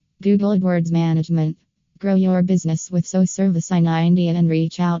Google AdWords Management. Grow your business with service in India and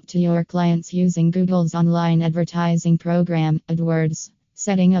reach out to your clients using Google's online advertising program, AdWords.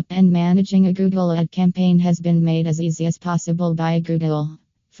 Setting up and managing a Google ad campaign has been made as easy as possible by Google.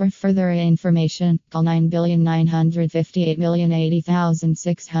 For further information, call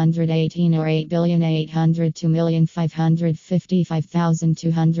 9,958,080,618 or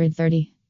 8,802,555,230.